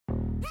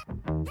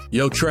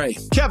Yo, Trey.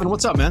 Kevin,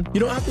 what's up, man? You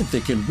know, I've been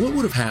thinking, what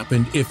would have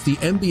happened if the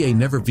NBA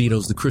never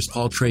vetoes the Chris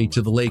Paul trade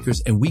to the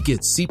Lakers and we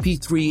get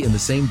CP3 in the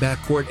same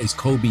backcourt as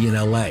Kobe in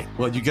LA?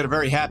 Well, you get a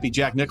very happy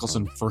Jack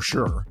Nicholson for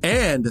sure.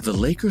 And the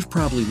Lakers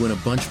probably win a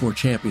bunch more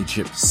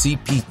championships.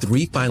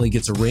 CP3 finally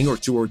gets a ring or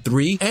 2 or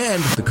 3,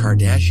 and the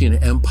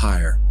Kardashian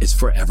empire is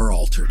forever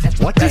altered.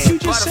 What did you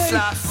just say?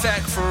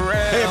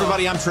 Hey,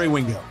 everybody, I'm Trey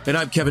Wingo. And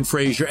I'm Kevin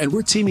Frazier, and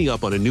we're teaming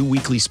up on a new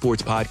weekly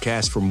sports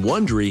podcast from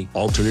Wondery,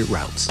 Alternate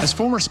Routes. As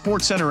former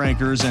Sports Center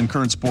anchors and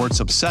current sports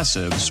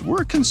obsessives,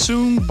 we're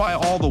consumed by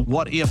all the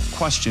what-if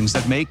questions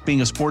that make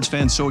being a sports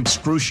fan so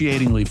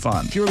excruciatingly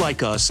fun. If you're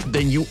like us,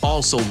 then you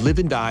also live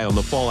and die on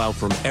the fallout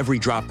from every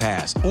drop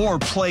pass. Or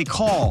play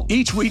call.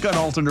 Each week on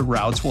Alternate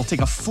Routes, we'll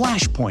take a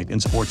flashpoint in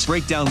sports,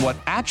 break down what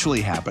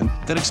actually happened,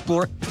 then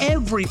explore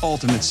every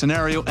alternate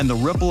scenario and the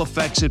ripple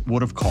effects it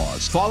would have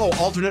caused. Follow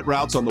Alternate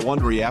Routes on the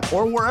Wondery app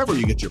or wherever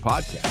you get your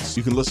podcasts.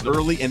 You can listen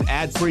early and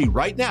ad-free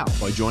right now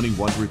by joining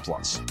Wondery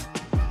Plus.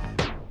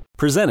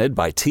 Presented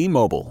by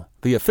T-Mobile,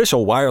 the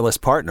official wireless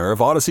partner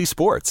of Odyssey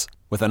Sports.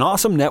 With an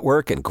awesome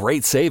network and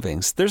great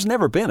savings, there's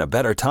never been a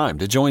better time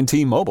to join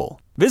T-Mobile.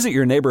 Visit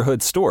your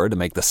neighborhood store to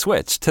make the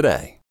switch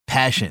today.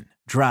 Passion,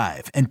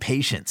 drive, and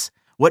patience.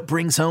 What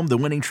brings home the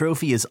winning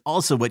trophy is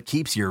also what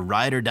keeps your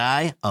ride or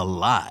die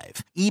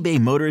alive. eBay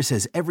Motors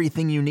has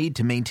everything you need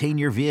to maintain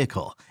your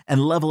vehicle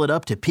and level it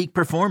up to peak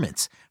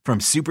performance, from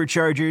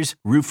superchargers,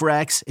 roof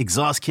racks,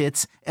 exhaust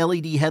kits,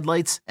 LED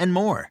headlights, and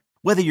more.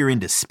 Whether you're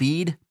into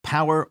speed,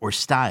 power, or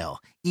style,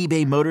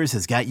 eBay Motors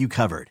has got you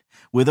covered.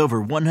 With over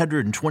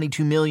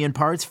 122 million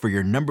parts for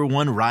your number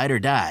one ride or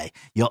die,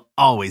 you'll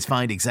always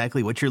find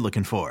exactly what you're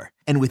looking for.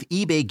 And with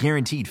eBay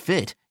Guaranteed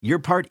Fit, your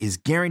part is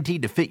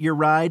guaranteed to fit your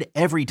ride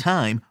every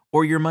time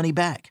or your money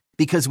back.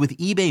 Because with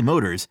eBay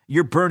Motors,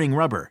 you're burning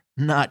rubber,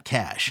 not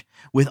cash.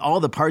 With all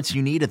the parts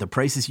you need at the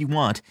prices you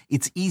want,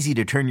 it's easy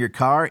to turn your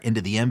car into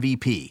the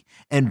MVP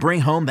and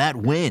bring home that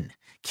win.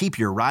 Keep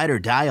your ride or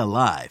die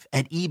alive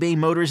at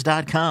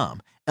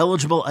ebaymotors.com.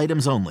 Eligible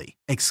items only.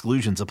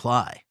 Exclusions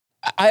apply.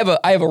 I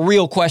have a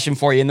real question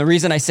for you, and the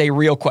reason I say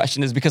real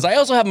question is because I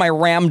also have my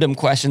random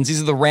questions. These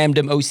are the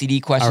random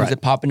OCD questions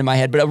that pop into my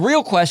head. But a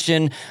real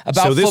question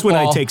about football. So this one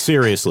I take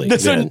seriously.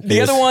 The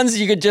other ones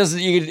you could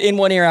in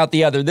one ear out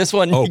the other. This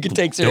one you could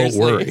take seriously.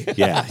 Don't worry.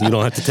 Yeah, you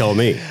don't have to tell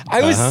me.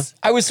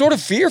 I was sort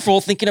of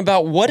fearful thinking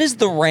about what is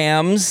the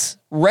Rams'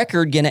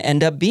 record going to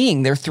end up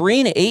being. They're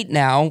 3-8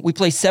 now. We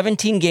play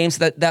 17 games.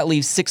 That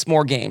leaves 6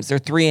 more games. They're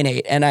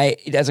 3-8. And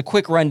as a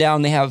quick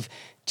rundown, they have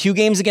 2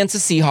 games against the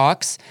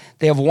Seahawks.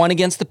 They have 1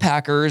 against the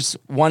Packers,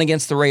 1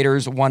 against the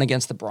Raiders, 1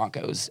 against the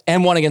Broncos,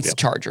 and 1 against the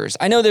Chargers.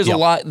 I know there's a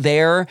lot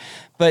there,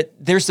 but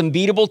there's some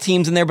beatable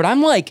teams in there. But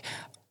I'm like,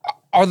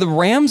 are the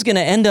Rams going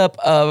to end up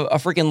a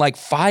freaking like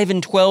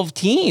 5-12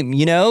 team?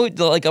 You know,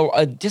 like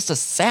just a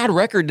sad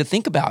record to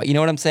think about. You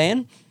know what I'm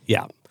saying?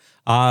 Yeah.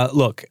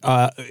 Look,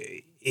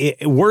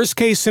 worst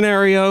case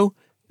scenario,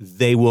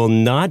 they will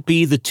not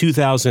be the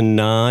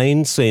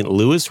 2009 St.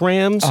 Louis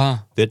Rams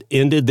that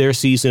ended their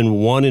season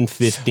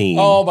 1-15.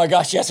 Oh my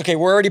gosh, yes. Okay,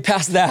 we're already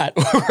past that.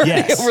 We're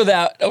already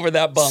over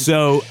that bump.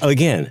 So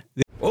again,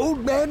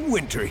 Old Man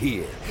Winter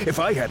here. If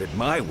I had it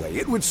my way,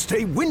 it would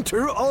stay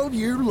winter all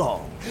year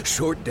long.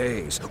 Short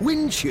days,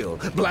 wind chill,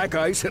 black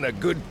ice, and a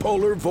good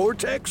polar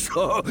vortex.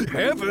 Oh,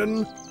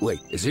 heaven.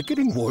 Wait, is it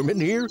getting warm in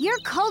here? Your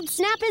cold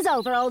snap is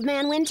over, Old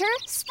Man Winter.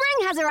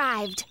 Spring has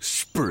arrived.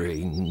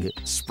 Spring.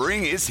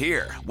 Spring is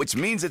here, which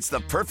means it's the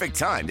perfect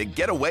time to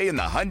get away in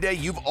the Hyundai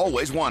you've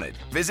always wanted.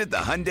 Visit the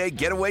Hyundai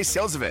Getaway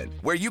Sales Event,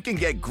 where you can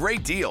get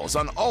great deals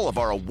on all of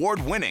our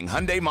award-winning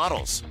Hyundai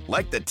models,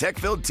 like the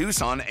tech-filled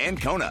Tucson and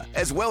Kona,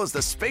 as well as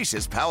the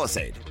spacious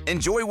Palisade.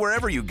 Enjoy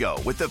wherever you go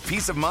with the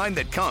peace of mind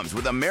that comes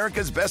with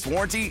America's best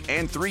warranty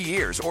and 3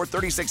 years or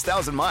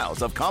 36,000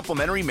 miles of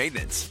complimentary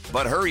maintenance.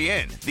 But hurry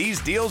in,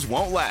 these deals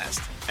won't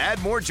last.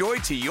 Add more joy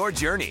to your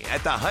journey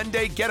at the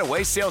Hyundai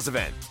Getaway Sales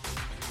Event.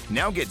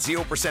 Now get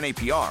 0%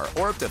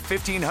 APR or up to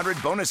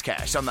 $1,500 bonus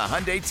cash on the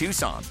Hyundai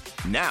Tucson.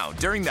 Now,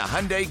 during the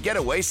Hyundai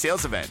Getaway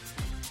Sales Event.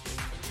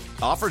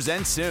 Offers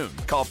end soon.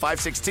 Call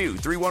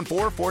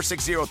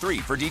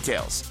 562-314-4603 for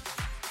details.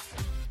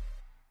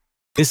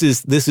 This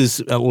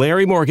is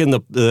Larry Morgan,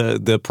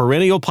 the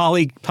perennial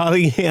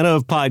Pollyanna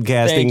of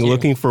podcasting,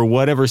 looking for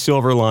whatever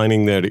silver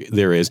lining that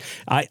there is.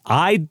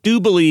 I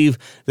do believe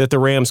that the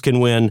Rams can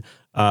win,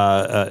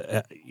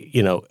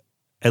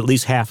 at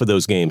least half of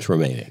those games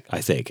remaining, I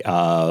think,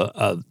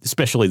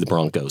 especially the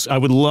Broncos. I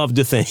would love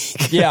to think,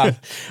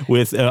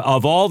 with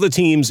of all the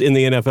teams in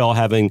the NFL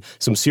having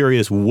some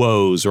serious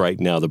woes right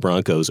now, the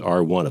Broncos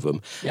are one of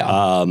them.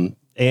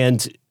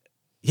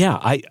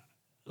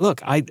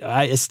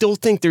 I still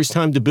think there's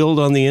time to build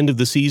on the end of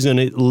the season,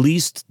 at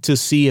least to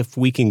see if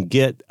we can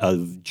get a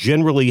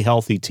generally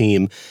healthy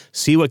team,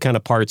 see what kind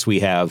of parts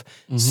we have,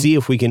 see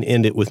if we can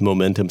end it with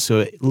momentum. So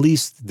at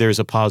least there's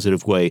a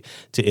positive way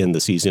to end the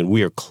season.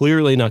 We are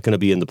clearly not going to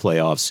be in the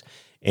playoffs,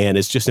 and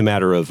it's just a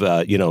matter of,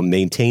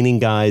 maintaining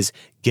guys,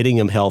 getting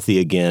them healthy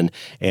again,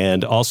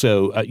 and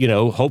also,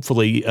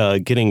 hopefully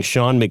getting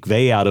Sean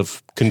McVay out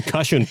of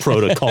concussion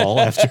protocol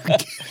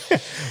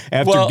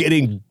after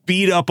getting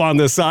beat up on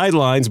the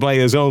sidelines by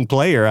his own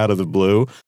player out of the blue.